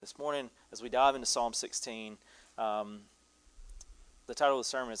This morning, as we dive into Psalm 16, the title of the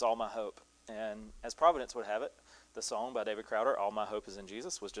sermon is All My Hope. And as Providence would have it, the song by David Crowder, All My Hope is in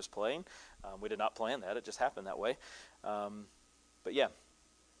Jesus, was just playing. We did not plan that. It just happened that way. But yeah,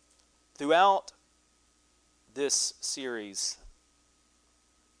 throughout this series,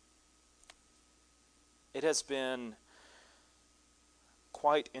 it has been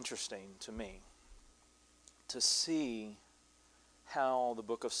quite interesting to me to see how the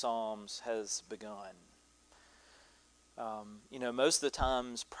book of Psalms has begun. Most of the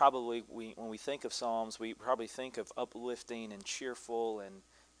times, probably when we think of Psalms, we probably think of uplifting and cheerful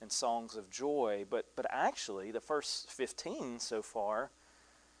and songs of joy. But actually, the first 15 so far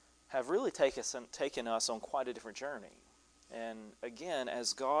have really taken us on quite a different journey. And again,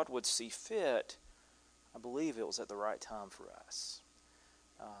 as God would see fit, I believe it was at the right time for us.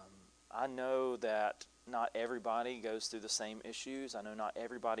 I know that not everybody goes through the same issues. I know not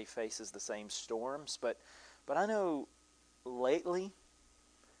everybody faces the same storms, but I know lately,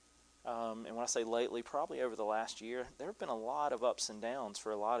 and when I say lately, probably over the last year, there have been a lot of ups and downs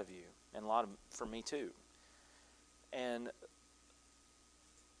for a lot of you, and for me too. And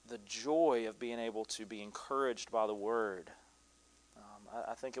the joy of being able to be encouraged by the Word,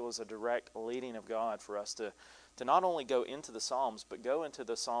 I think it was a direct leading of God for us to not only go into the Psalms, but go into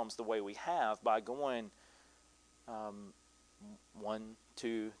the Psalms the way we have by going 1,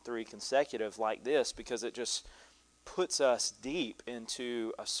 2, 3 consecutive like this, because it just puts us deep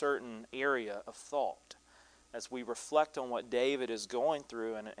into a certain area of thought as we reflect on what David is going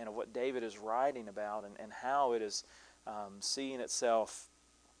through and what David is writing about and how it is seeing itself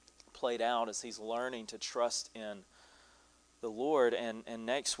played out as he's learning to trust in the Lord. And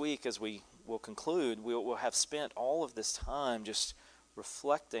next week, as we will conclude, we'll have spent all of this time just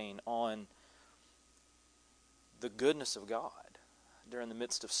reflecting on the goodness of God during the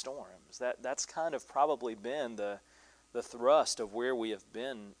midst of storms. That's kind of probably been the thrust of where we have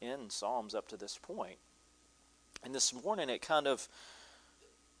been in Psalms up to this point. And this morning it kind of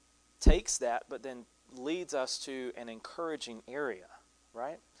takes that, but then leads us to an encouraging area,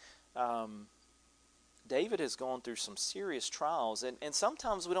 right? David has gone through some serious trials, and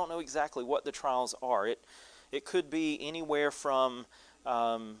sometimes we don't know exactly what the trials are. It could be anywhere from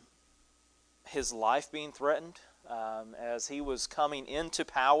his life being threatened, as he was coming into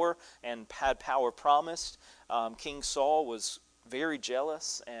power and had power promised. King Saul was very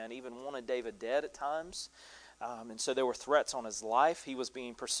jealous and even wanted David dead at times. And so there were threats on his life. He was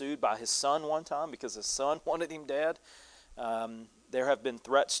being pursued by his son one time because his son wanted him dead. There have been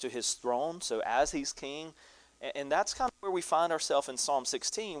threats to his throne, so as he's king. And that's kind of where we find ourselves in Psalm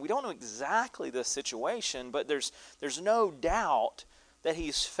 16. We don't know exactly the situation, but there's no doubt that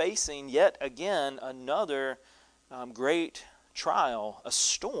he's facing yet again another great trial, a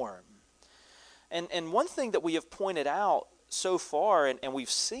storm. And one thing that we have pointed out so far, and we've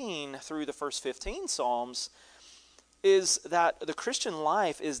seen through the first 15 Psalms, is that the Christian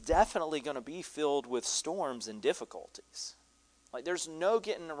life is definitely going to be filled with storms and difficulties. Like, there's no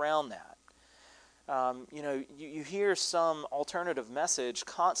getting around that. You hear some alternative message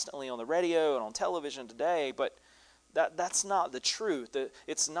constantly on the radio and on television today, but that's not the truth.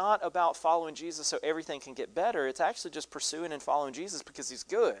 It's not about following Jesus so everything can get better. It's actually just pursuing and following Jesus because He's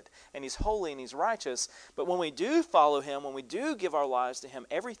good and He's holy and He's righteous. But when we do follow Him, when we do give our lives to Him,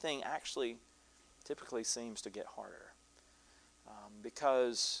 everything actually typically seems to get harder.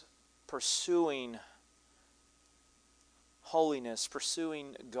 Because pursuing holiness,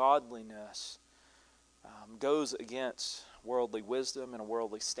 pursuing godliness goes against worldly wisdom and a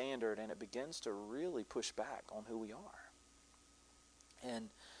worldly standard, and it begins to really push back on who we are. And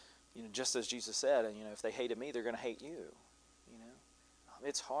just as Jesus said, if they hated me, they're going to hate you.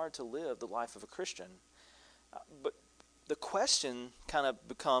 It's hard to live the life of a Christian. But the question kind of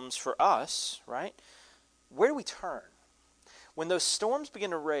becomes for us, right? Where do we turn? When those storms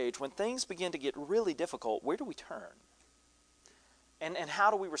begin to rage, when things begin to get really difficult, where do we turn? And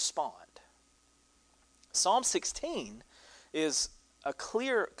how do we respond? Psalm 16 is a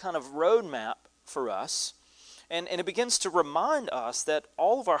clear kind of roadmap for us, and it begins to remind us that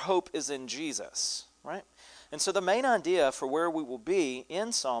all of our hope is in Jesus, right? And so the main idea for where we will be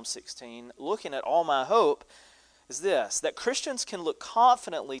in Psalm 16, looking at all my hope, is this: that Christians can look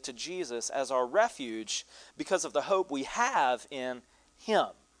confidently to Jesus as our refuge because of the hope we have in Him.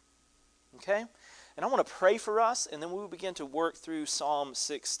 Okay? And I want to pray for us, and then we will begin to work through Psalm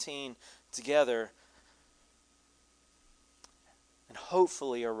 16 together, and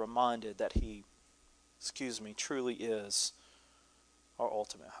hopefully are reminded that He, truly is our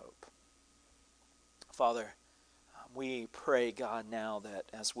ultimate hope. Father, We pray, God, now that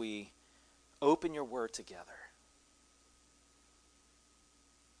as we open your word together,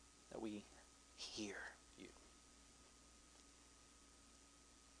 that we hear you.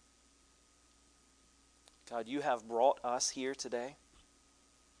 God, you have brought us here today.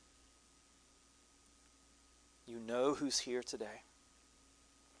 You know who's here today.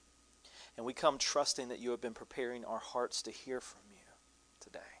 And we come trusting that you have been preparing our hearts to hear from you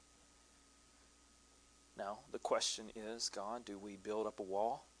today. Now, the question is, God, do we build up a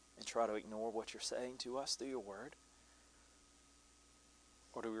wall and try to ignore what you're saying to us through your word?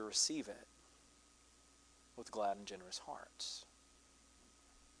 Or do we receive it with glad and generous hearts?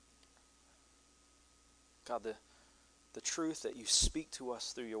 God, the truth that you speak to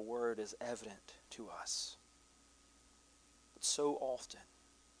us through your word is evident to us. But so often,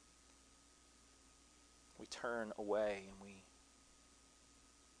 we turn away and we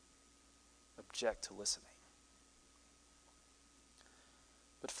object to listening.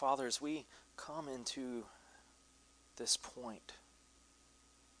 But Father, as we come into this point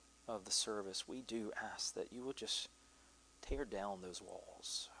of the service, we do ask that you will just tear down those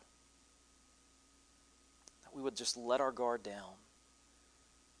walls. That we would just let our guard down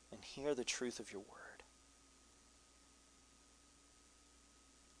and hear the truth of your word.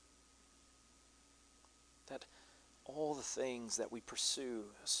 That all the things that we pursue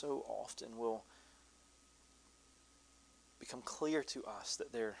so often will become clear to us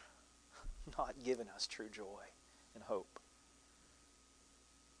that they're not giving us true joy and hope.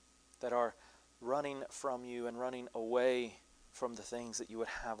 That our running from you and running away from the things that you would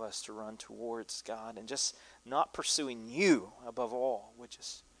have us to run towards, God, and just not pursuing you above all would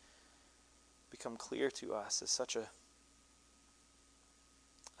just become clear to us as such a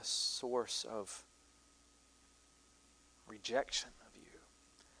source of rejection of you,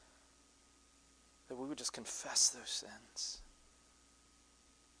 that we would just confess those sins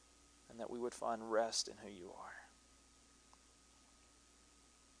and that we would find rest in who you are.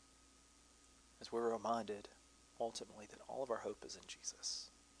 As we're reminded ultimately that all of our hope is in Jesus.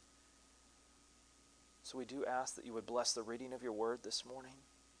 So we do ask that you would bless the reading of your word this morning.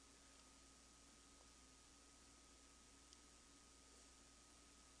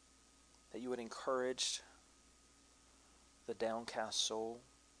 That you would encourage the downcast soul,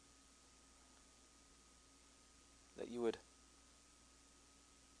 that you would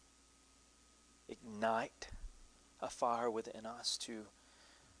ignite a fire within us to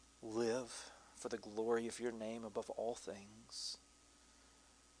live for the glory of your name above all things,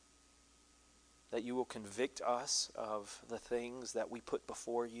 that you will convict us of the things that we put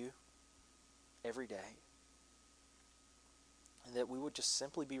before you every day, and that we would just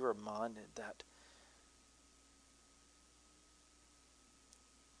simply be reminded that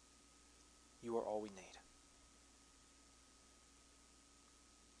you are all we need.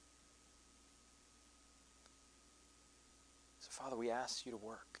 So, Father, we ask you to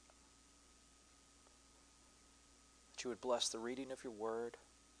work. That you would bless the reading of your word,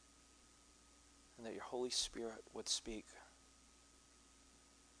 and that your Holy Spirit would speak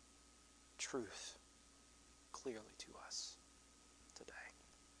truth clearly to us today.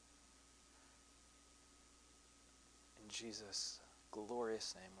 In Jesus'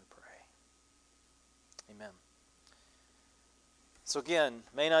 glorious name we pray. Amen. So again,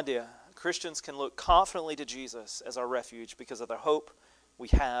 main idea, Christians can look confidently to Jesus as our refuge because of the hope we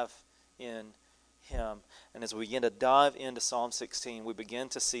have in him. And as we begin to dive into Psalm 16, we begin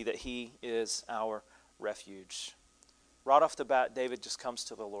to see that he is our refuge. Right off the bat, David just comes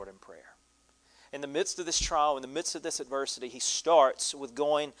to the Lord in prayer. In the midst of this trial, in the midst of this adversity, he starts with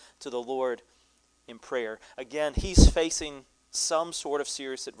going to the Lord in prayer. Again, he's facing some sort of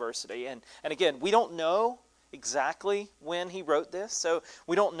serious adversity. And again, we don't know exactly when he wrote this, so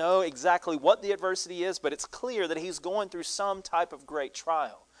we don't know exactly what the adversity is, but it's clear that he's going through some type of great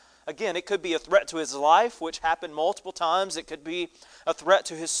trial. Again, it could be a threat to his life, which happened multiple times. It could be a threat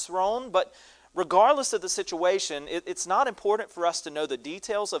to his throne, but regardless of the situation, it's not important for us to know the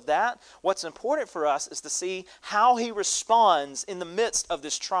details of that. What's important for us is to see how he responds in the midst of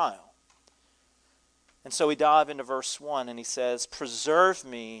this trial. And so we dive into verse 1 and he says, "Preserve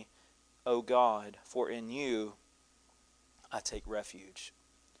me, O God, for in you I take refuge."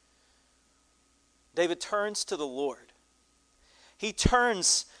 David turns to the Lord. He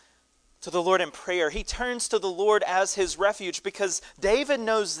turns to the Lord in prayer. He turns to the Lord as his refuge because David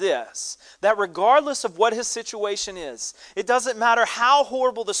knows this, that regardless of what his situation is, it doesn't matter how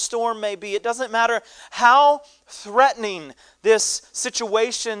horrible the storm may be, it doesn't matter how threatening this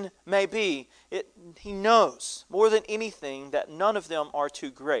situation may be, he knows more than anything that none of them are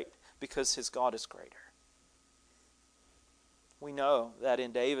too great because his God is greater. We know that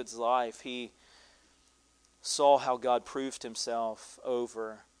in David's life, he saw how God proved himself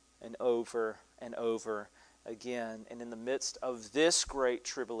over and over and over again. And in the midst of this great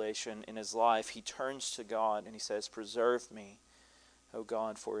tribulation in his life, he turns to God and he says, "Preserve me, O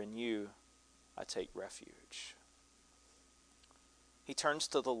God, for in you I take refuge." He turns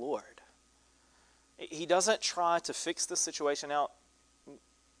to the Lord. He doesn't try to fix the situation. Now,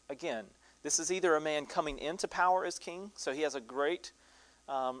 again, this is either a man coming into power as king, so he has a great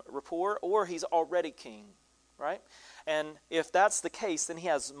rapport, or he's already king, right? And if that's the case, then he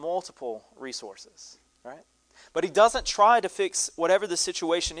has multiple resources, right? But he doesn't try to fix whatever the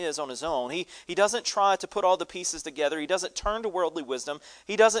situation is on his own. He doesn't try to put all the pieces together. He doesn't turn to worldly wisdom.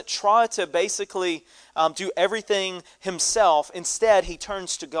 He doesn't try to basically do everything himself. Instead, he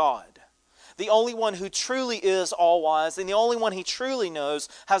turns to God, the only one who truly is all-wise, and the only one he truly knows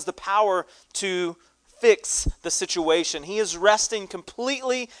has the power to fix the situation. He is resting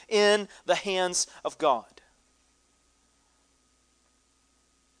completely in the hands of God.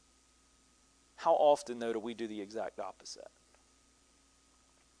 How often, though, do we do the exact opposite?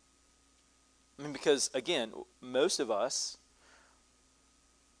 I mean, because, again, most of us,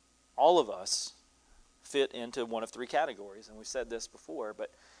 all of us, fit into one of three categories. And we've said this before,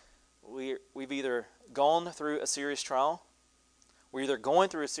 but we've either gone through a serious trial, we're either going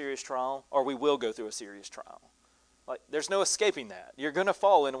through a serious trial, or we will go through a serious trial. Like, there's no escaping that. You're going to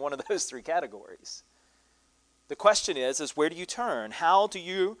fall into one of those three categories. The question is where do you turn? How do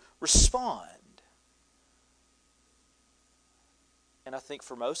you respond? And I think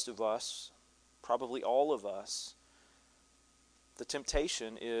for most of us, probably all of us, the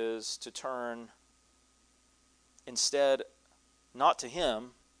temptation is to turn instead not to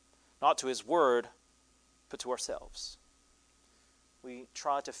Him, not to His Word, but to ourselves. We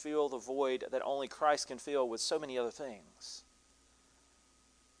try to fill the void that only Christ can fill with so many other things.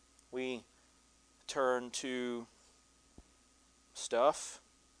 We turn to stuff,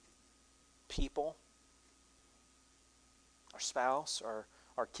 people, our spouse,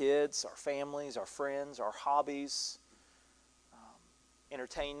 our kids, our families, our friends, our hobbies,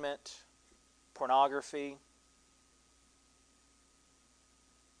 entertainment, pornography,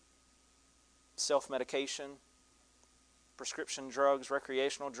 self-medication, prescription drugs,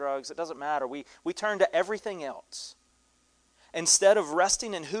 recreational drugs. It doesn't matter. We turn to everything else instead of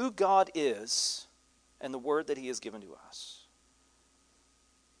resting in who God is and the Word that He has given to us.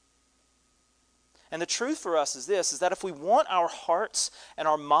 And the truth for us is this, is that if we want our hearts and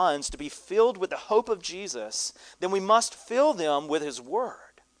our minds to be filled with the hope of Jesus, then we must fill them with His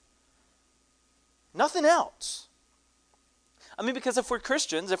Word. Nothing else. I mean, because if we're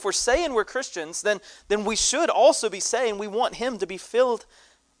Christians, if we're saying we're Christians, then we should also be saying we want Him to be filled,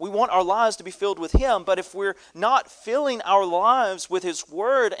 we want our lives to be filled with Him. But if we're not filling our lives with His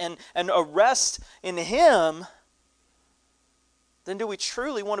Word and a rest in Him, then do we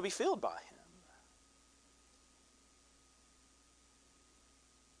truly want to be filled by Him?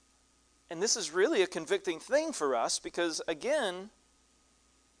 And this is really a convicting thing for us because, again,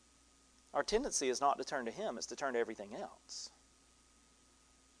 our tendency is not to turn to Him, it's to turn to everything else.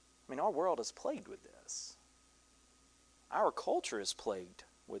 I mean, our world is plagued with this. Our culture is plagued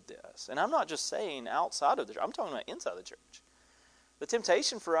with this. And I'm not just saying outside of the church, I'm talking about inside the church. The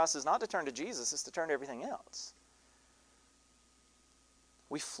temptation for us is not to turn to Jesus, it's to turn to everything else.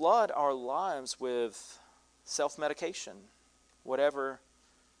 We flood our lives with self-medication, whatever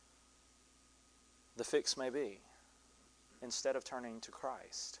the fix may be, instead of turning to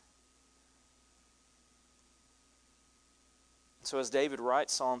Christ. So as David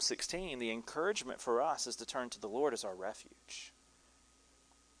writes Psalm 16, the encouragement for us is to turn to the Lord as our refuge.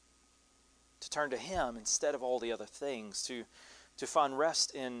 To turn to Him instead of all the other things. To find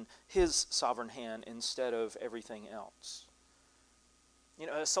rest in His sovereign hand instead of everything else. You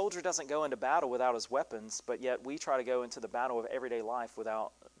know, a soldier doesn't go into battle without his weapons, but yet we try to go into the battle of everyday life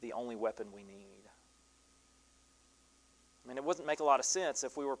without the only weapon we need. I mean, it wouldn't make a lot of sense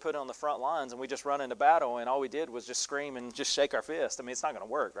if we were put on the front lines and we just run into battle and all we did was just scream and just shake our fist. I mean, it's not going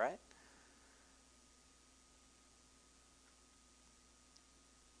to work, right?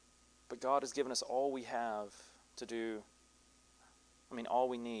 But God has given us all we have to do, all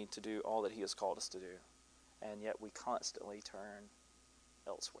we need to do all that He has called us to do. And yet we constantly turn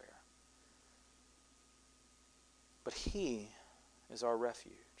elsewhere. But He is our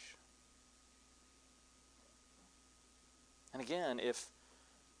refuge. And again, if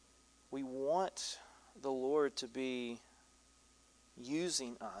we want the Lord to be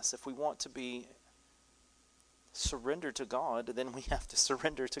using us, if we want to be surrendered to God, then we have to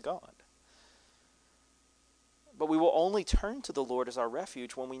surrender to God. But we will only turn to the Lord as our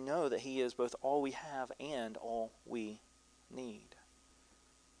refuge when we know that He is both all we have and all we need.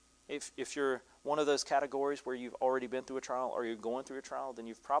 If you're one of those categories where you've already been through a trial or you're going through a trial, then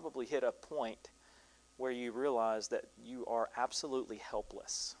you've probably hit a point where you realize that you are absolutely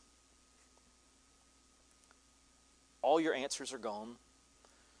helpless. All your answers are gone.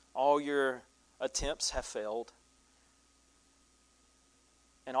 All your attempts have failed.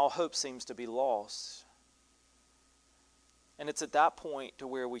 And all hope seems to be lost. And it's at that point to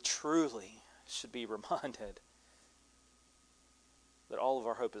where we truly should be reminded that all of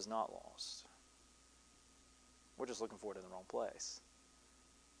our hope is not lost. We're just looking for it in the wrong place.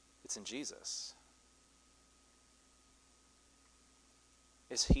 It's in Jesus.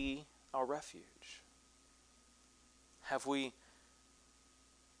 Is He our refuge? Have we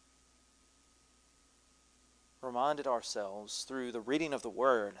reminded ourselves through the reading of the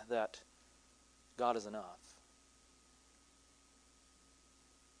Word that God is enough?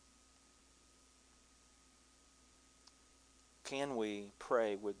 Can we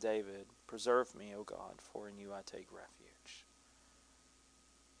pray with David, "Preserve me, O God, for in you I take refuge"?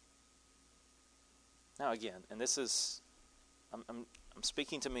 Now again, and this is, I'm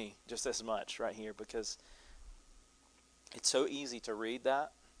speaking to me just as much right here, because it's so easy to read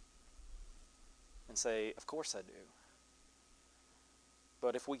that and say, of course I do.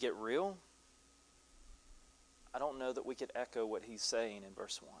 But if we get real, I don't know that we could echo what he's saying in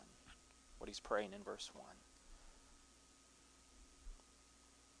verse 1, what he's praying in verse 1.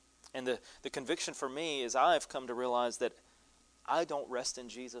 And the conviction for me is I've come to realize that I don't rest in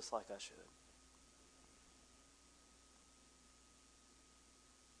Jesus like I should.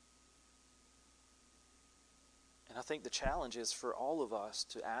 And I think the challenge is for all of us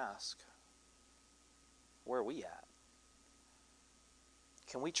to ask, where are we at?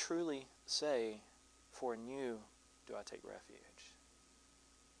 Can we truly say, "For in you do I take refuge"?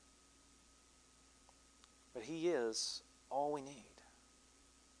 But He is all we need.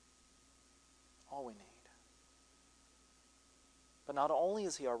 All we need. But not only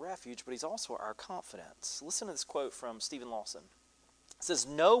is He our refuge, but He's also our confidence. Listen to this quote from Stephen Lawson. It says,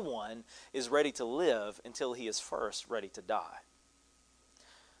 "No one is ready to live until he is first ready to die.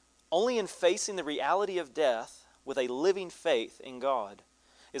 Only in facing the reality of death with a living faith in God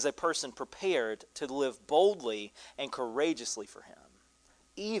is a person prepared to live boldly and courageously for Him,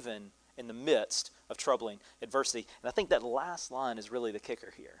 even in the midst of troubling adversity." And I think that last line is really the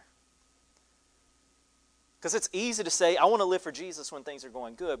kicker here. Because it's easy to say, I want to live for Jesus when things are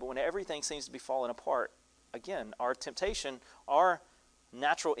going good, but when everything seems to be falling apart, again, our temptation, our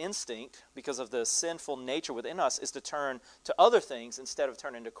natural instinct, because of the sinful nature within us, is to turn to other things instead of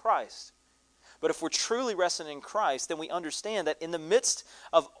turning to Christ. But if we're truly resting in Christ, then we understand that in the midst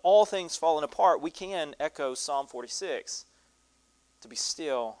of all things falling apart, we can echo Psalm 46, to be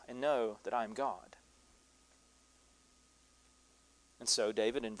still and know that I am God. And so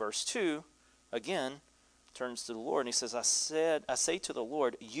David in verse 2, again, turns to the Lord and he says, I say to the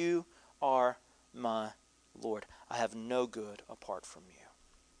Lord, "You are my Lord. I have no good apart from you."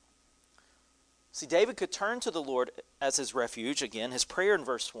 See, David could turn to the Lord as his refuge, again, his prayer in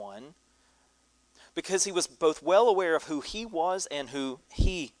verse 1, because he was both well aware of who he was and who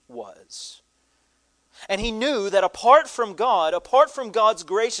he was. And he knew that apart from God, apart from God's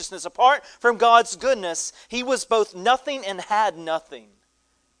graciousness, apart from God's goodness, he was both nothing and had nothing.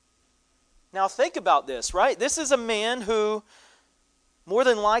 Now think about this, right? This is a man who, more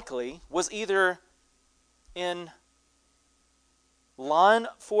than likely, was either in line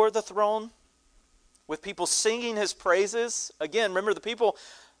for the throne, with people singing his praises. Again, remember the people,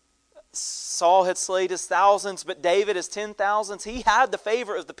 Saul had slayed his thousands, but David his 10,000s. He had the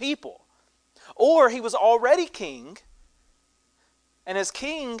favor of the people. Or he was already king, and as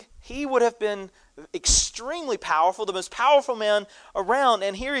king, he would have been extremely powerful, the most powerful man around.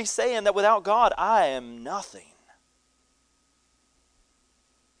 And here he's saying that without God, I am nothing.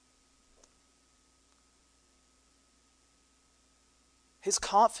 His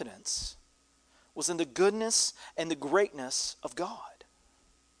confidence was in the goodness and the greatness of God.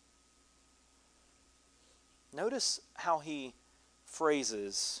 Notice how he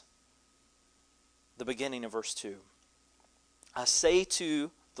phrases the beginning of verse 2. I say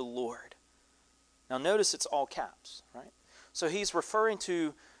to the Lord. Now notice it's all caps, right? So he's referring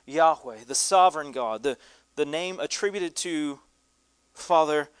to Yahweh, the sovereign God, the name attributed to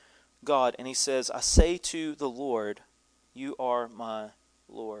Father God. And he says, I say to the Lord, you are my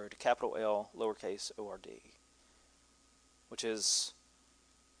Lord, capital L, lowercase O-R-D, which is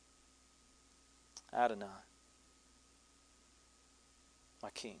Adonai, my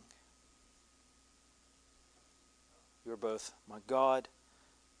King. You are both my God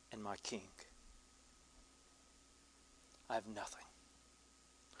and my King. I have nothing.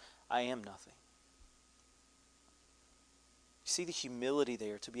 I am nothing. You see the humility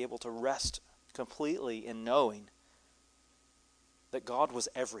there to be able to rest completely in knowing that God was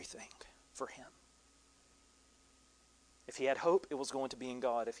everything for him. If he had hope, it was going to be in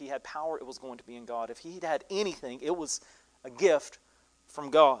God. If he had power, it was going to be in God. If he had anything, it was a gift from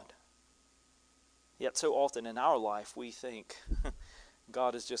God. Yet so often in our life, we think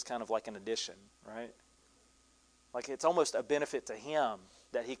God is just kind of like an addition, right? Like it's almost a benefit to him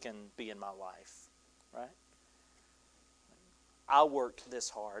that he can be in my life, right? I worked this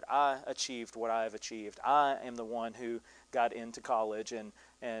hard. I achieved what I have achieved. I am the one who got into college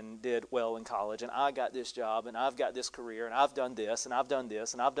and did well in college. And I got this job and I've got this career and I've done this and I've done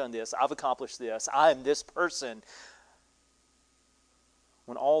this and I've done this. I've accomplished this. I am this person.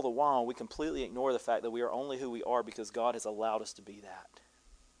 When all the while we completely ignore the fact that we are only who we are because God has allowed us to be that.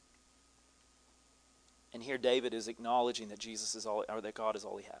 And here David is acknowledging that Jesus is all, or that God is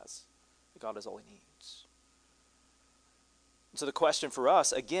all he has. That God is all he needs. So the question for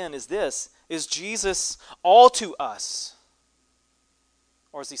us, again, is this: is Jesus all to us?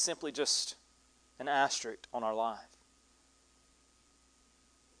 Or is he simply just an asterisk on our life?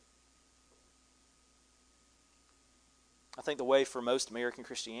 I think the way for most American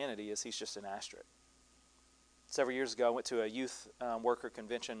Christianity is he's just an asterisk. Several years ago, I went to a youth worker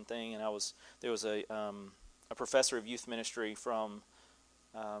convention thing, and there was a professor of youth ministry from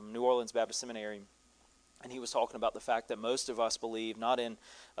New Orleans Baptist Seminary. And he was talking about the fact that most of us believe not in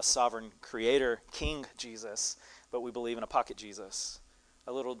a sovereign creator, King Jesus, but we believe in a pocket Jesus,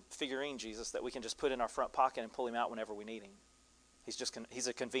 a little figurine Jesus that we can just put in our front pocket and pull him out whenever we need him. He's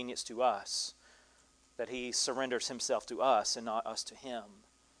a convenience to us, that he surrenders himself to us and not us to him.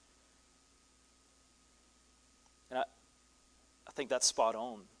 And I think that's spot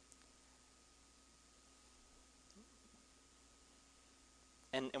on.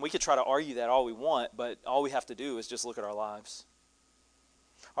 And we could try to argue that all we want, but all we have to do is just look at our lives.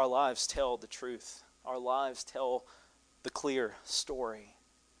 Our lives tell the truth. Our lives tell the clear story.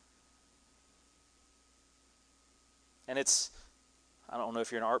 And I don't know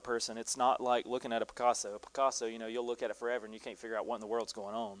if you're an art person, it's not like looking at a Picasso. A Picasso, you'll look at it forever and you can't figure out what in the world's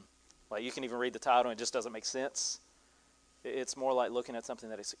going on. Like you can even read the title and it just doesn't make sense. It's more like looking at something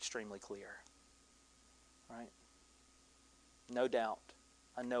that is extremely clear. Right? No doubt.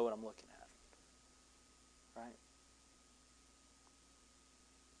 I know what I'm looking at. Right?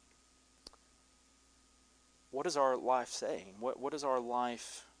 What is our life saying? What is our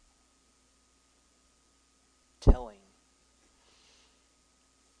life telling?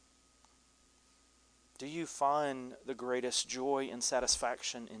 Do you find the greatest joy and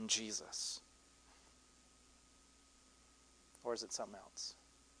satisfaction in Jesus? Or is it something else?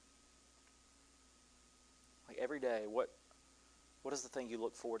 Like every day, what is the thing you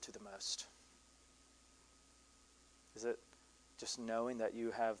look forward to the most? Is it just knowing that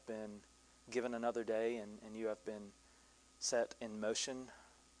you have been given another day and you have been set in motion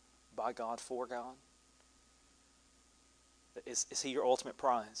by God, for God? Is he your ultimate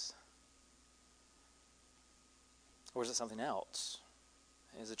prize? Or is it something else?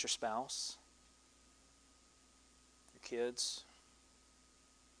 Is it your spouse? Your kids?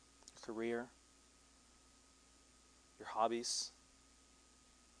 Your career? Your hobbies?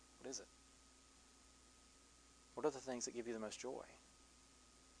 What is it? What are the things that give you the most joy?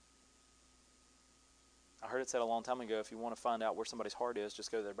 I heard it said a long time ago, if you want to find out where somebody's heart is, just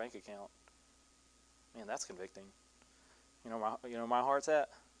go to their bank account. Man, that's convicting. You know where my heart's at?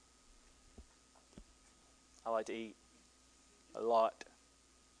 I like to eat. A lot.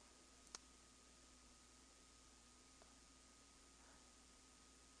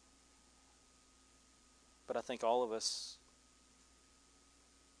 But I think all of us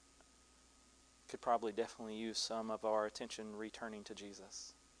could probably definitely use some of our attention returning to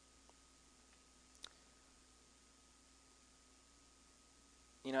Jesus.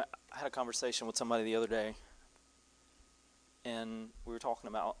 I had a conversation with somebody the other day, and we were talking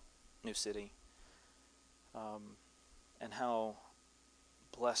about New City, and how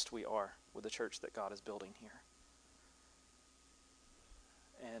blessed we are with the church that God is building here,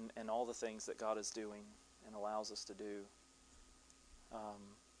 and all the things that God is doing and allows us to do.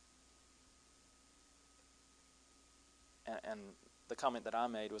 And the comment that I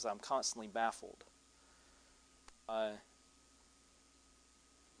made was, I'm constantly baffled by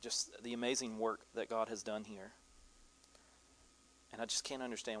just the amazing work that God has done here. And I just can't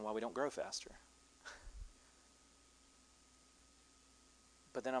understand why we don't grow faster.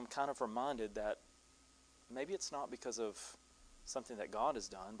 But then I'm kind of reminded that maybe it's not because of something that God has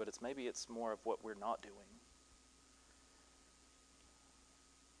done, but maybe it's more of what we're not doing.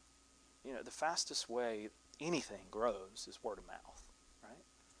 You know, the fastest way anything grows is word of mouth,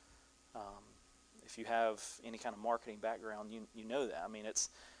 right? If you have any kind of marketing background, you know that. I mean, it's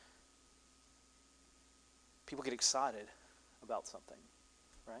people get excited about something,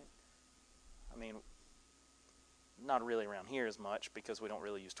 right? I mean, not really around here as much because we don't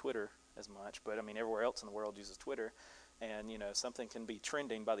really use Twitter as much, but I mean, everywhere else in the world uses Twitter, and you know, something can be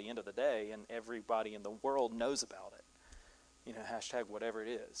trending by the end of the day, and everybody in the world knows about it. You know, hashtag whatever it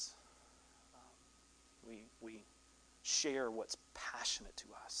is. We share what's passionate to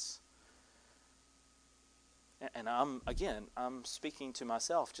us. And I'm speaking to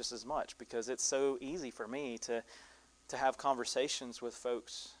myself just as much because it's so easy for me to have conversations with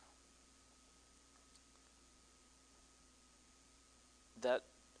folks that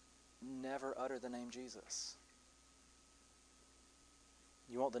never utter the name Jesus.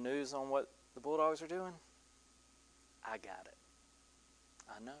 You want the news on what the Bulldogs are doing? I got it.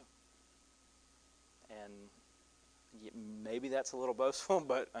 I know. And maybe that's a little boastful,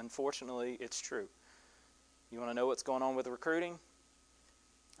 but unfortunately it's true. You want to know what's going on with recruiting?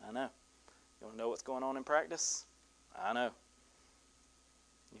 I know. You want to know what's going on in practice? I know.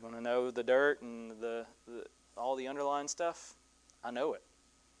 You want to know the dirt and all the underlying stuff? I know it.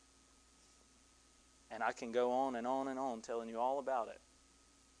 And I can go on and on and on telling you all about it.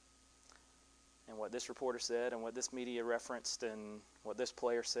 And what this reporter said and what this media referenced and what this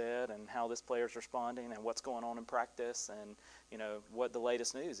player said and how this player's responding and what's going on in practice and, you know, what the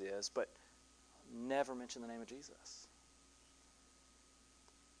latest news is, but never mention the name of Jesus.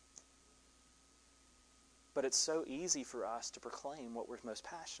 But it's so easy for us to proclaim what we're most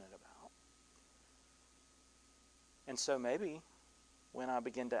passionate about. And so maybe when I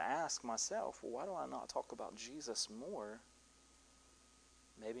begin to ask myself, well, why do I not talk about Jesus more?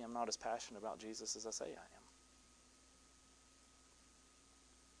 Maybe I'm not as passionate about Jesus as I say I am.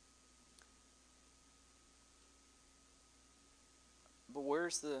 But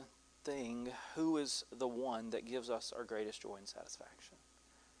where's the thing? Who is the one that gives us our greatest joy and satisfaction?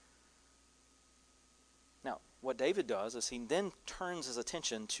 Now, what David does is he then turns his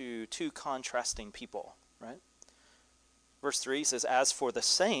attention to two contrasting people, right? Verse 3 says, "As for the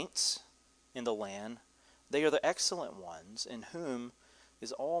saints in the land, they are the excellent ones, in whom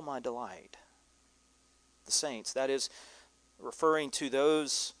is all my delight." The saints, that is referring to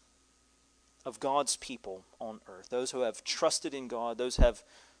those of God's people on earth, those who have trusted in God, those who have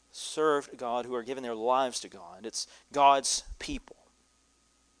served God, who are giving their lives to God. It's God's people.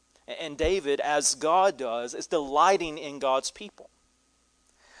 And David, as God does, is delighting in God's people.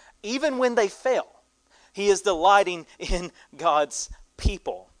 Even when they fail, he is delighting in God's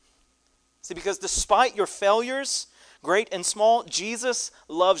people. See, because despite your failures, great and small, Jesus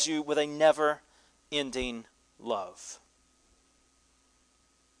loves you with a never-ending love.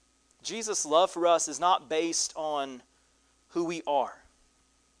 Jesus' love for us is not based on who we are.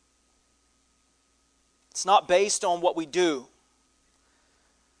 It's not based on what we do.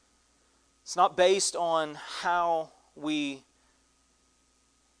 It's not based on how we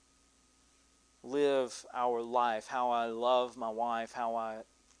live our life, how I love my wife, how I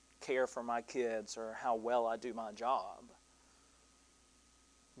care for my kids, or how well I do my job.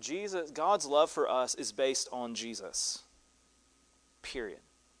 God's love for us is based on Jesus. Period.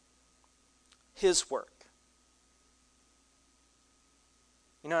 His work.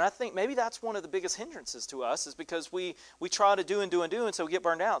 You know, and I think maybe that's one of the biggest hindrances to us is because we try to do, and so we get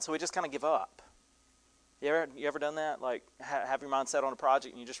burned out, so we just kind of give up. You ever done that? Like, have your mind set on a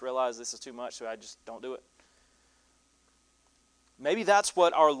project and you just realize this is too much, so I just don't do it? Maybe that's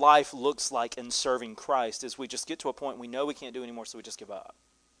what our life looks like in serving Christ, is we just get to a point we know we can't do anymore, so we just give up.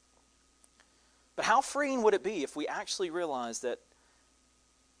 But how freeing would it be if we actually realized that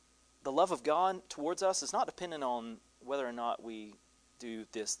the love of God towards us is not dependent on whether or not we do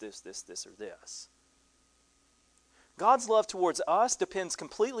this, or this. God's love towards us depends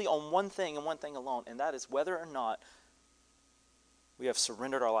completely on one thing and one thing alone, and that is whether or not we have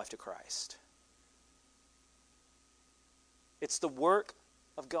surrendered our life to Christ. It's the work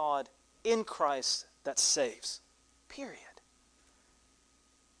of God in Christ that saves. Period.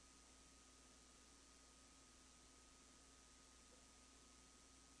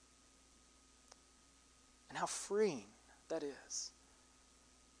 And how freeing that is.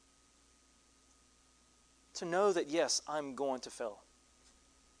 To know that, yes, I'm going to fail.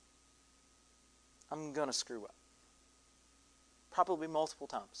 I'm going to screw up. Probably multiple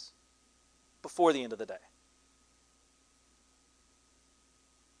times before the end of the day.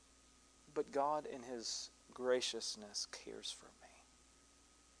 But God, in His graciousness cares for me.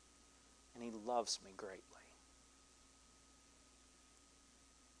 And He loves me greatly.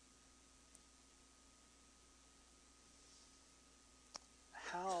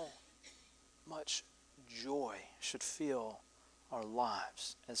 How much joy should fill our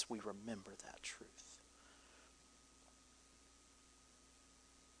lives as we remember that truth.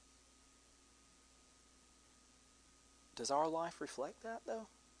 Does our life reflect that, though?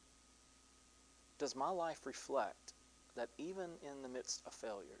 Does my life reflect that even in the midst of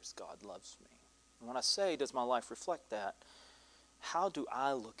failures, God loves me? And when I say, does my life reflect that, how do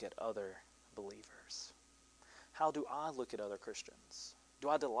I look at other believers? How do I look at other Christians? Do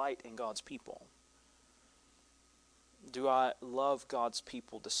I delight in God's people? Do I love God's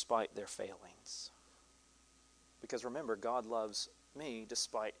people despite their failings? Because remember, God loves me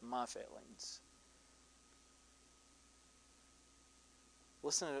despite my failings.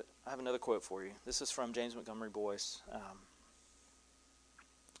 Listen, I have another quote for you. This is from James Montgomery Boyce,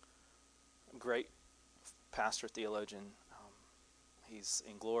 great pastor, theologian. He's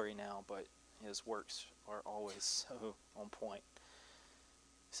in glory now, but his works are always so on point.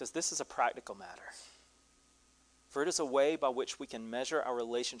 He says, "This is a practical matter, for it is a way by which we can measure our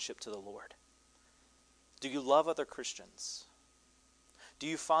relationship to the Lord. Do you love other Christians? Do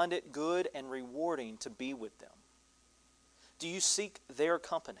you find it good and rewarding to be with them? Do you seek their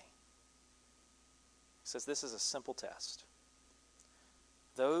company?" He says this is a simple test.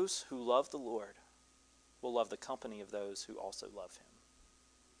 Those who love the Lord will love the company of those who also love Him.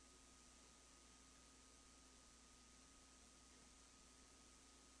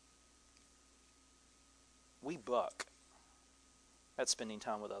 We buck at spending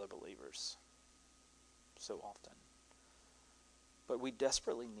time with other believers so often. But we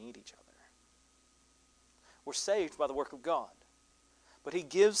desperately need each other. We're saved by the work of God. But He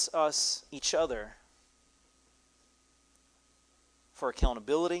gives us each other for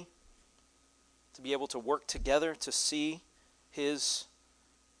accountability, to be able to work together to see His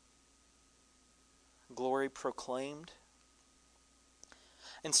glory proclaimed.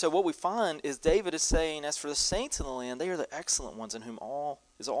 And so what we find is David is saying, as for the saints in the land, they are the excellent ones in whom all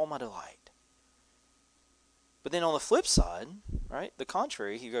is all my delight. But then on the flip side, right, the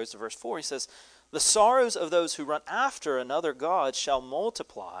contrary, he goes to verse 4, he says, the sorrows of those who run after another god shall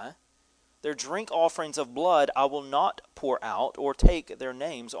multiply. Their drink offerings of blood I will not pour out, or take their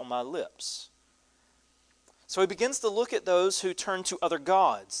names on my lips. So he begins to look at those who turn to other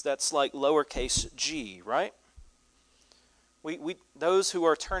gods. That's like lowercase g, right? Those who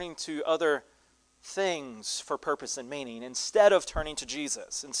are turning to other things for purpose and meaning instead of turning to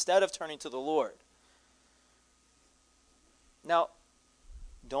Jesus, instead of turning to the Lord. Now,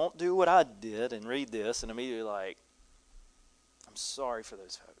 don't do what I did and read this and immediately I'm sorry for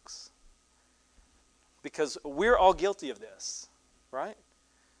those folks. Because we're all guilty of this, right?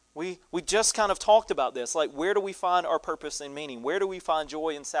 We just kind of talked about this. Where do we find our purpose and meaning? Where do we find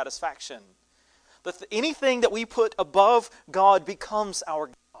joy and satisfaction? Anything that we put above God becomes our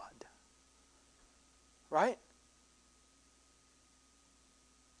God. Right?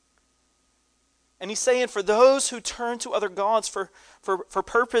 And he's saying for those who turn to other gods for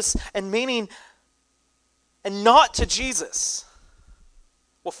purpose and meaning and not to Jesus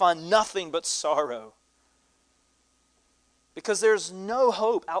will find nothing but sorrow. Because there's no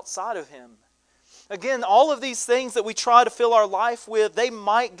hope outside of Him. Again, all of these things that we try to fill our life with, they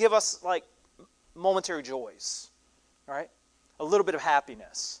might give us momentary joys. Right? A little bit of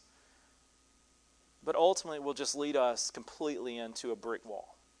happiness. But ultimately it will just lead us completely into a brick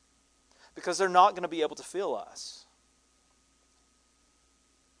wall. Because they're not going to be able to fill us.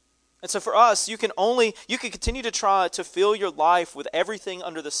 And so for us, you can continue to try to fill your life with everything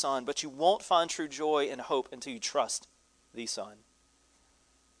under the sun, but you won't find true joy and hope until you trust the Son.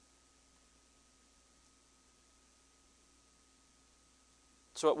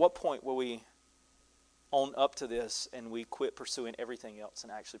 So at what point will we own up to this and we quit pursuing everything else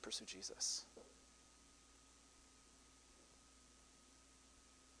and actually pursue Jesus?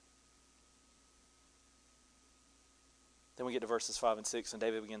 Then we get to verses 5 and 6, and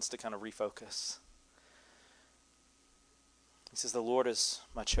David begins to kind of refocus. He says, the Lord is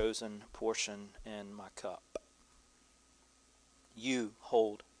my chosen portion and my cup. You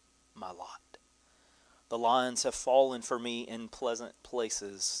hold my lot. The lions have fallen for me in pleasant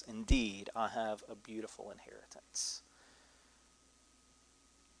places. Indeed, I have a beautiful inheritance.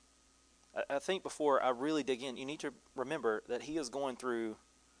 I think before I really dig in, you need to remember that he is going through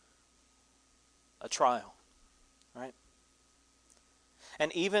a trial, right?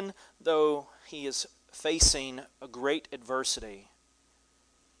 And even though he is facing a great adversity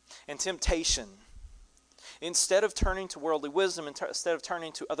and temptation, instead of turning to worldly wisdom, instead of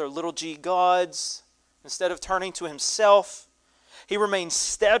turning to other little g gods, instead of turning to himself, he remains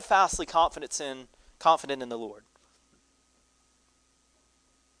steadfastly confident in the Lord.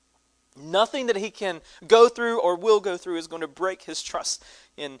 Nothing that he can go through or will go through is going to break his trust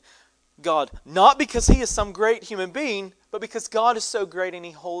in God. Not because he is some great human being, but because God is so great and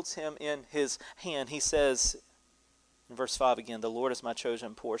he holds him in his hand. He says in verse 5 again, "The Lord is my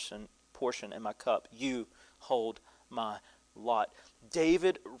chosen portion and my cup. You hold my lot."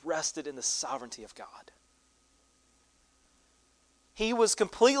 David rested in the sovereignty of God. He was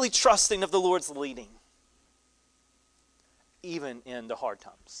completely trusting of the Lord's leading, even in the hard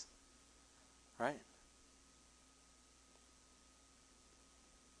times. Right?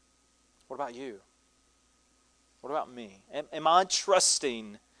 What about you? What about me? Am I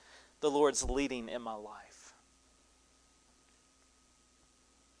trusting the Lord's leading in my life?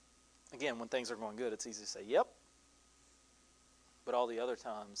 Again, when things are going good, it's easy to say, yep. But all the other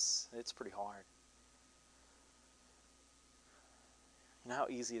times, it's pretty hard. You know how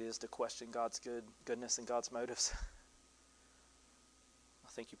easy it is to question God's goodness and God's motives? I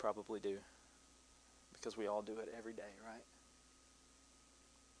think you probably do. Because we all do it every day, right?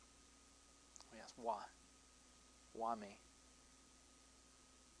 We ask, why? Why me?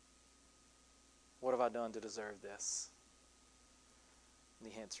 What have I done to deserve this?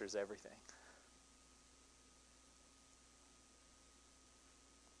 And the answer is everything.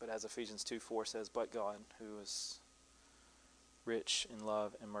 But as Ephesians 2:4 says, "But God, who is rich in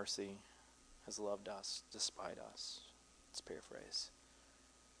love and mercy, has loved us despite us." Let's paraphrase.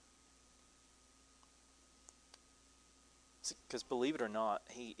 Because believe it or not,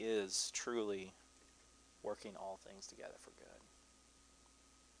 he is truly working all things together for good.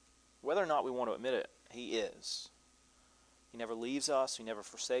 Whether or not we want to admit it, he is. He never leaves us. He never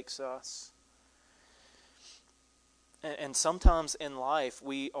forsakes us. And sometimes in life,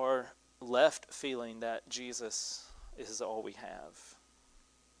 we are left feeling that Jesus is all we have.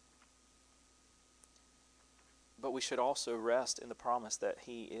 But we should also rest in the promise that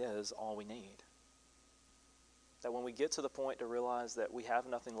he is all we need. That when we get to the point to realize that we have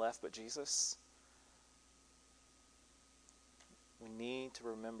nothing left but Jesus, we need to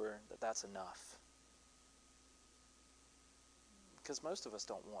remember that that's enough. Because most of us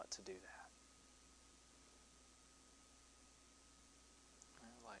don't want to do that.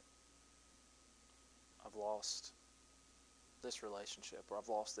 Like, I've lost this relationship, or I've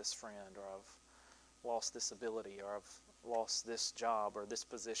lost this friend, or I've lost this ability, or I've lost this job or this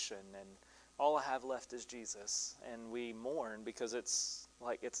position, and all I have left is Jesus. And we mourn because it's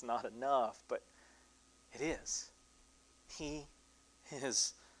like it's not enough, but it is. He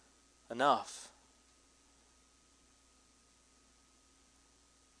is enough.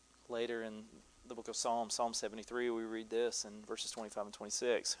 Later in the book of Psalm 73, we read this in verses 25 and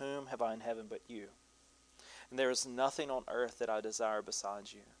 26. "Whom have I in heaven but you? And there is nothing on earth that I desire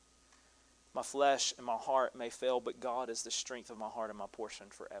besides you. My flesh and my heart may fail, but God is the strength of my heart and my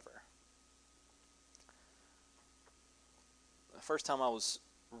portion forever." The first time I was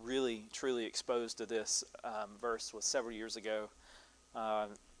really, truly exposed to this verse was several years ago.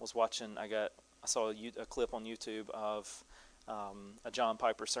 Was watching. I saw a clip on YouTube of a John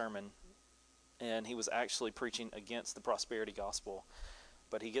Piper sermon, and he was actually preaching against the prosperity gospel.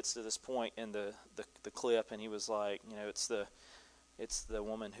 But he gets to this point in the clip, and he was like, it's the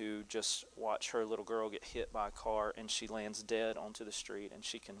woman who just watched her little girl get hit by a car, and she lands dead onto the street, and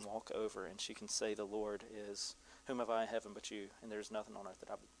she can walk over, and she can say, "The Lord is, whom have I in heaven but you? And there's nothing on earth that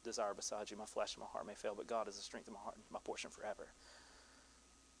I desire besides you. My flesh and my heart may fail, but God is the strength of my heart and my portion forever."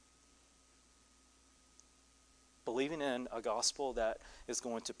 Believing in a gospel that is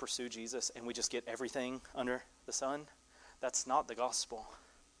going to pursue Jesus and we just get everything under the sun, that's not the gospel.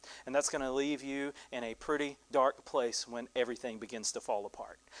 And that's going to leave you in a pretty dark place when everything begins to fall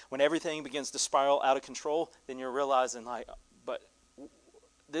apart. When everything begins to spiral out of control, then you're realizing, but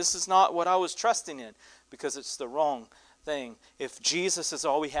this is not what I was trusting in, because it's the wrong thing. If Jesus is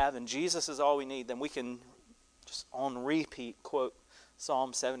all we have and Jesus is all we need, then we can just on repeat quote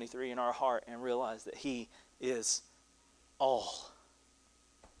Psalm 73 in our heart and realize that he is all.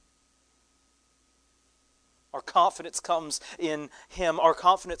 Our confidence comes in him. Our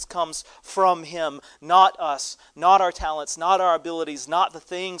confidence comes from him, not us, not our talents, not our abilities, not the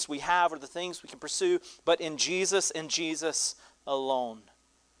things we have or the things we can pursue, but in Jesus and Jesus alone.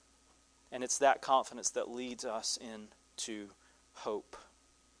 And it's that confidence that leads us into hope.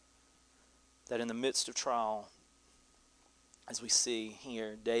 That in the midst of trial, as we see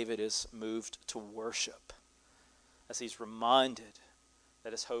here, David is moved to worship as he's reminded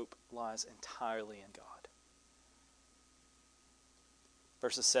that his hope lies entirely in God.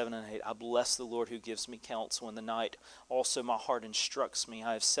 Verses 7 and 8, I bless the Lord who gives me counsel in the night. Also my heart instructs me.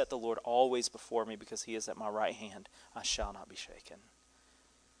 I have set the Lord always before me because he is at my right hand. I shall not be shaken.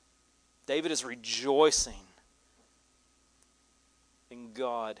 David is rejoicing in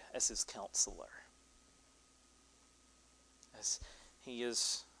God as his counselor, as he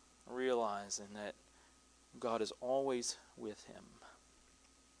is realizing that God is always with him.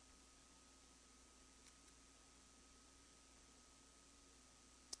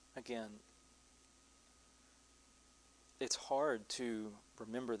 Again, it's hard to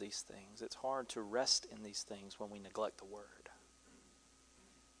remember these things. It's hard to rest in these things when we neglect the Word.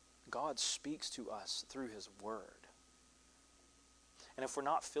 God speaks to us through His Word. And if we're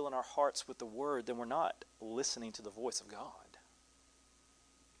not filling our hearts with the Word, then we're not listening to the voice of God.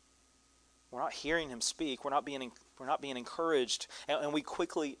 We're not hearing Him speak. We're not being encouraged, and we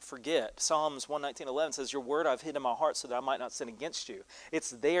quickly forget. Psalms 119:11 says, "Your word I've hid in my heart so that I might not sin against you." It's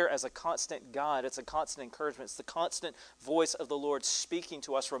there as a constant guide. It's a constant encouragement. It's the constant voice of the Lord speaking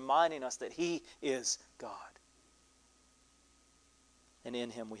to us, reminding us that He is God. And in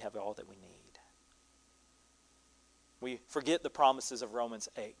Him we have all that we need. We forget the promises of Romans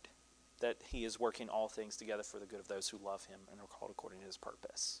 8, that He is working all things together for the good of those who love Him and are called according to His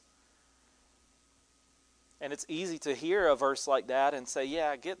purpose. And it's easy to hear a verse like that and say, yeah,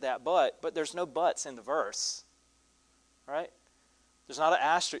 I get that, but there's no buts in the verse. Right? There's not an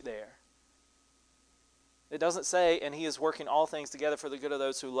asterisk there. It doesn't say, and He is working all things together for the good of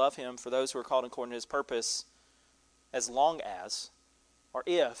those who love Him, for those who are called according to His purpose, as long as, or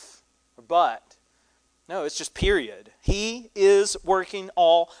if, or but. No, it's just period. He is working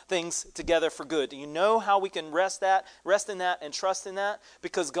all things together for good. Do you know how we can rest in that and trust in that?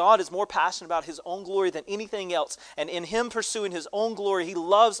 Because God is more passionate about His own glory than anything else. And in Him pursuing His own glory, He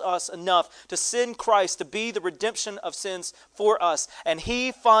loves us enough to send Christ to be the redemption of sins for us. And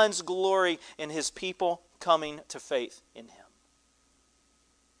He finds glory in His people coming to faith in Him.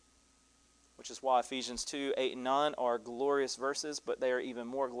 Which is why Ephesians 2, 8, and 9 are glorious verses, but they are even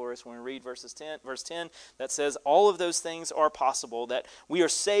more glorious when we read verse 10 that says, all of those things are possible, that we are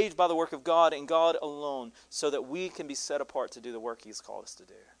saved by the work of God and God alone, so that we can be set apart to do the work He's called us to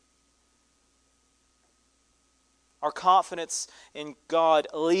do. Our confidence in God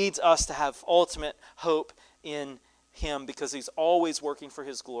leads us to have ultimate hope in Him because He's always working for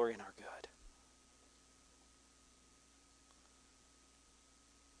His glory and our good.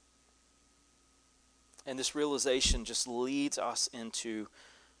 And this realization just leads us into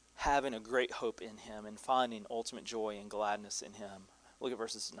having a great hope in Him and finding ultimate joy and gladness in Him. Look at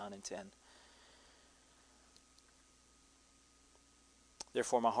verses 9 and 10.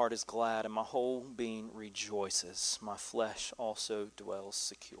 Therefore my heart is glad and my whole being rejoices. My flesh also dwells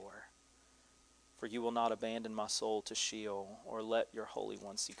secure. For you will not abandon my soul to Sheol or let your Holy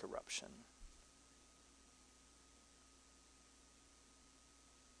One see corruption.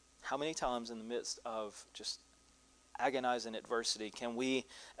 How many times in the midst of just agonizing adversity can we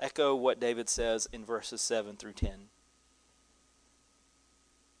echo what David says in verses 7 through 10?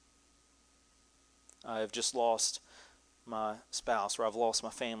 I have just lost my spouse, or I've lost my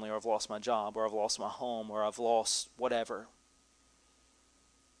family, or I've lost my job, or I've lost my home, or I've lost whatever.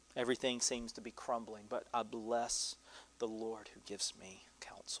 Everything seems to be crumbling, but I bless the Lord who gives me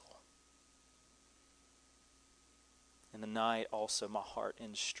counsel. In the night also my heart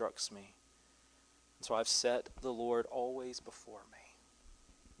instructs me. And so I've set the Lord always before me.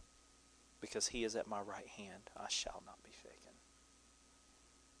 Because He is at my right hand, I shall not be shaken.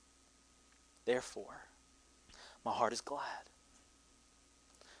 Therefore, my heart is glad.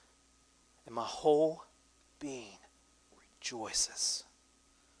 And my whole being rejoices.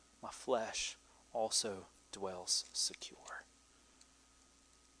 My flesh also dwells secure.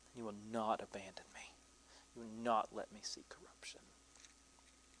 You will not abandon me. You will not let me see corruption.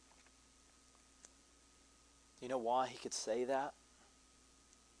 You know why He could say that?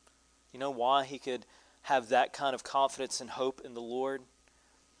 You know why He could have that kind of confidence and hope in the Lord?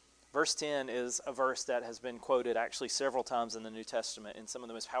 Verse 10 is a verse that has been quoted actually several times in the New Testament in some of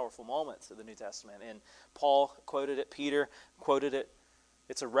the most powerful moments of the New Testament. And Paul quoted it, Peter quoted it.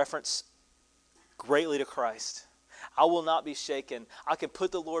 It's a reference greatly to Christ. I will not be shaken. I can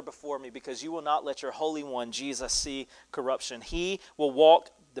put the Lord before me because you will not let your Holy One, Jesus, see corruption. He will walk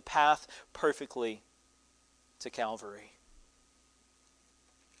the path perfectly to Calvary.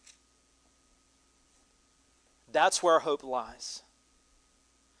 That's where our hope lies.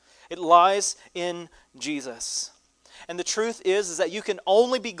 It lies in Jesus. And the truth is that you can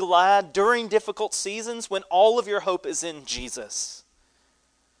only be glad during difficult seasons when all of your hope is in Jesus.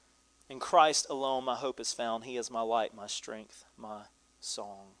 In Christ alone my hope is found. He is my light, my strength, my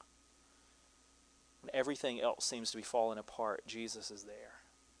song. When everything else seems to be falling apart, Jesus is there.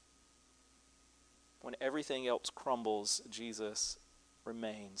 When everything else crumbles, Jesus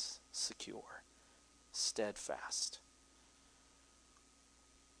remains secure, steadfast.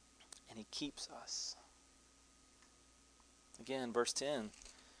 And he keeps us. Again, verse 10.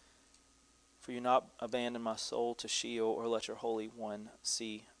 For you not abandon my soul to Sheol, or let your Holy One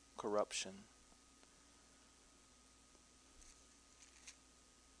see corruption.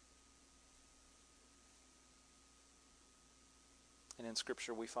 And in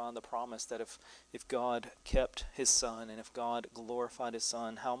Scripture we find the promise that if God kept his Son, and if God glorified his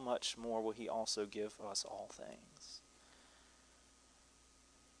Son, how much more will he also give us all things?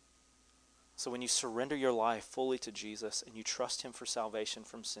 So when you surrender your life fully to Jesus and you trust him for salvation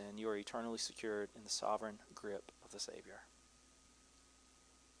from sin, you are eternally secured in the sovereign grip of the Savior.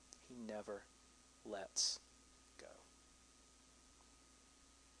 He never lets go.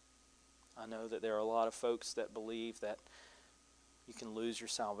 I know that there are a lot of folks that believe that you can lose your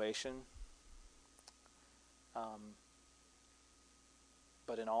salvation.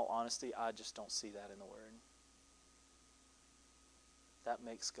 But in all honesty, I just don't see that in the Word. That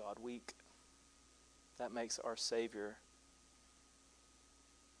makes God weak. That makes our Savior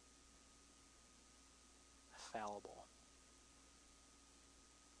fallible.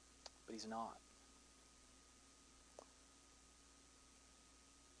 But he's not.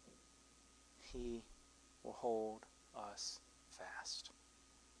 He will hold us fast.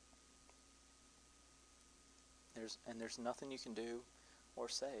 There's nothing you can do or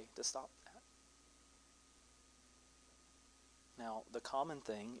say to stop that. Now, the common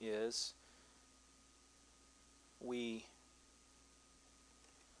thing is we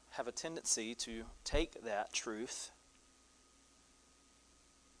have a tendency to take that truth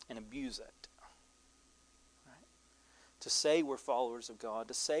and abuse it. Right? To say we're followers of God,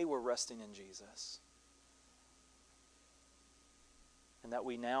 to say we're resting in Jesus, and that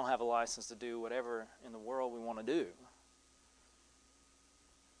we now have a license to do whatever in the world we want to do.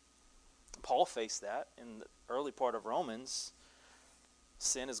 Paul faced that in the early part of Romans.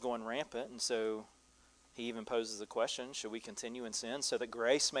 Sin is going rampant, and so he even poses the question, should we continue in sin so that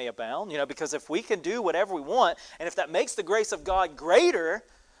grace may abound? Because if we can do whatever we want, and if that makes the grace of God greater,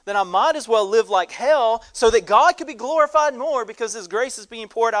 then I might as well live like hell so that God could be glorified more because his grace is being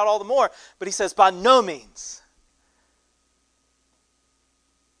poured out all the more. But he says, by no means.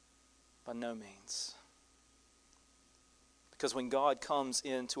 By no means. Because when God comes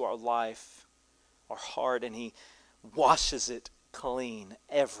into our life, our heart, and he washes it clean,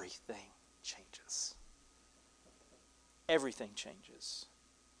 everything changes. Everything changes.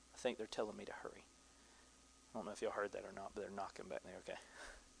 I think they're telling me to hurry. I don't know if y'all heard that or not, but they're knocking back there, okay?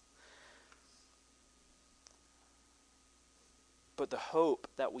 But the hope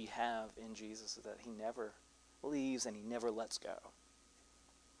that we have in Jesus is that he never leaves and he never lets go.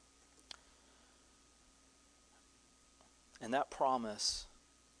 And that promise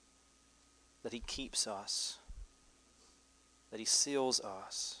that he keeps us, that he seals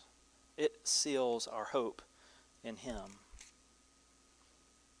us, it seals our hope in him.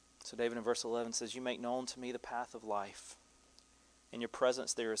 So David in verse 11 says, you make known to me the path of life. In your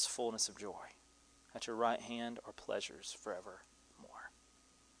presence there is fullness of joy. At your right hand are pleasures forevermore.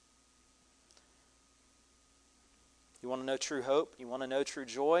 You want to know true hope? You want to know true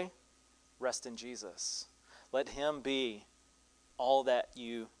joy? Rest in Jesus. Let him be all that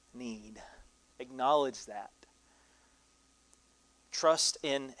you need. Acknowledge that. Trust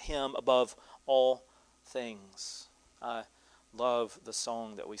in him above all things. I love the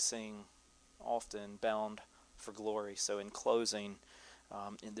song that we sing often, Bound for Glory. So in closing,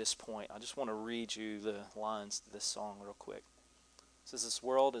 in this point, I just want to read you the lines to this song real quick. It says, this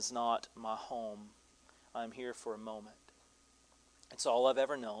world is not my home. I'm here for a moment. It's all I've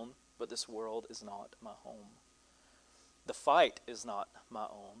ever known, but this world is not my home. The fight is not my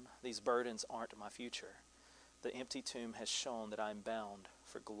own. These burdens aren't my future. The empty tomb has shown that I'm bound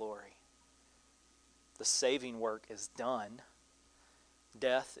for glory. The saving work is done.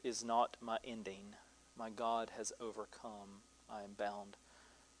 Death is not my ending. My God has overcome. I am bound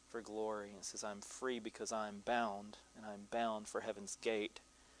for glory. And it says, I'm free because I am bound, and I am bound for heaven's gate,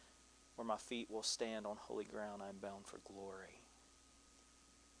 where my feet will stand on holy ground. I am bound for glory.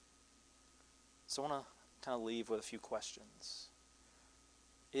 So I want to kind of leave with a few questions.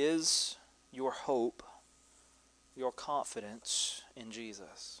 Is your hope, your confidence in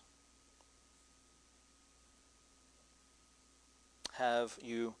Jesus? Have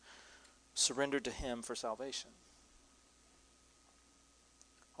you surrendered to him for salvation?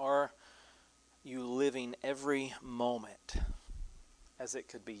 Are you living every moment as it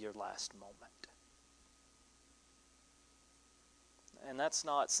could be your last moment. And that's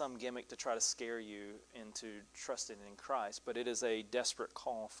not some gimmick to try to scare you into trusting in Christ, but it is a desperate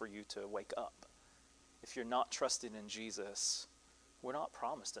call for you to wake up. If you're not trusting in Jesus, we're not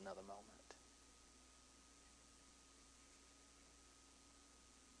promised another moment.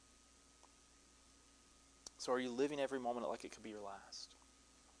 So are you living every moment like it could be your last?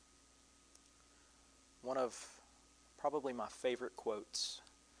 One of probably my favorite quotes,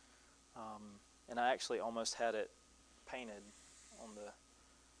 and I actually almost had it painted on the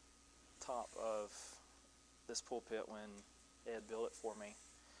top of this pulpit when Ed built it for me,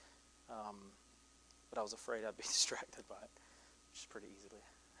 but I was afraid I'd be distracted by it, which is pretty easily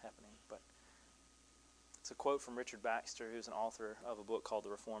happening. But it's a quote from Richard Baxter, who's an author of a book called The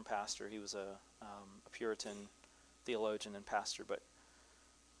Reformed Pastor. He was a Puritan theologian and pastor, but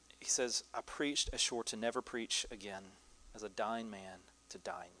he says, "I preached as sure to never preach again as a dying man to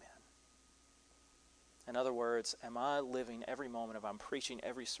dying men." In other words, am I living every moment? Am I preaching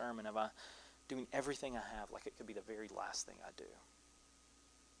every sermon? Am I doing everything I have like it could be the very last thing I do?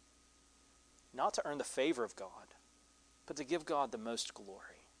 Not to earn the favor of God, but to give God the most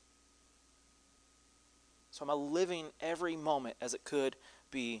glory. So am I living every moment as it could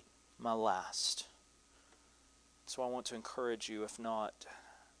be my last? So I want to encourage you, if not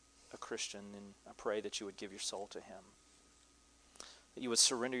a Christian, then I pray that you would give your soul to Him, that you would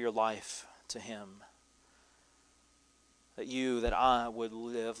surrender your life to Him, that I would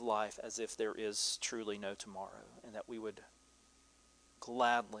live life as if there is truly no tomorrow, and that we would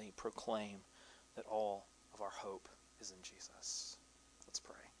gladly proclaim that all of our hope is in Jesus. Let's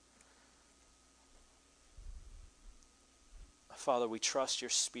pray. Father, we trust your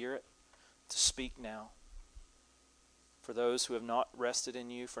Spirit to speak now. For those who have not rested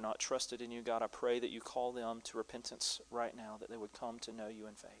in you, for not trusted in you, God, I pray that you call them to repentance right now, that they would come to know you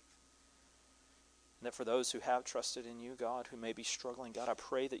in faith. And that for those who have trusted in you, God, who may be struggling, God, I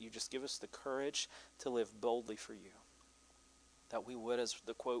pray that you just give us the courage to live boldly for you. That we would, as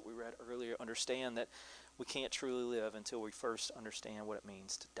the quote we read earlier, understand that we can't truly live until we first understand what it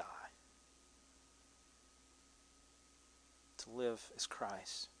means to die. To live is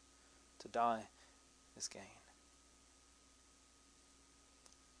Christ. To die is gain.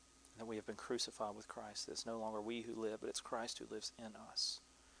 That we have been crucified with Christ. That it's no longer we who live, but it's Christ who lives in us.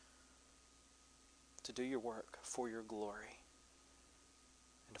 To do your work for your glory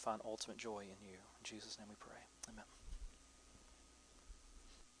and to find ultimate joy in you. In Jesus' name we pray. Amen.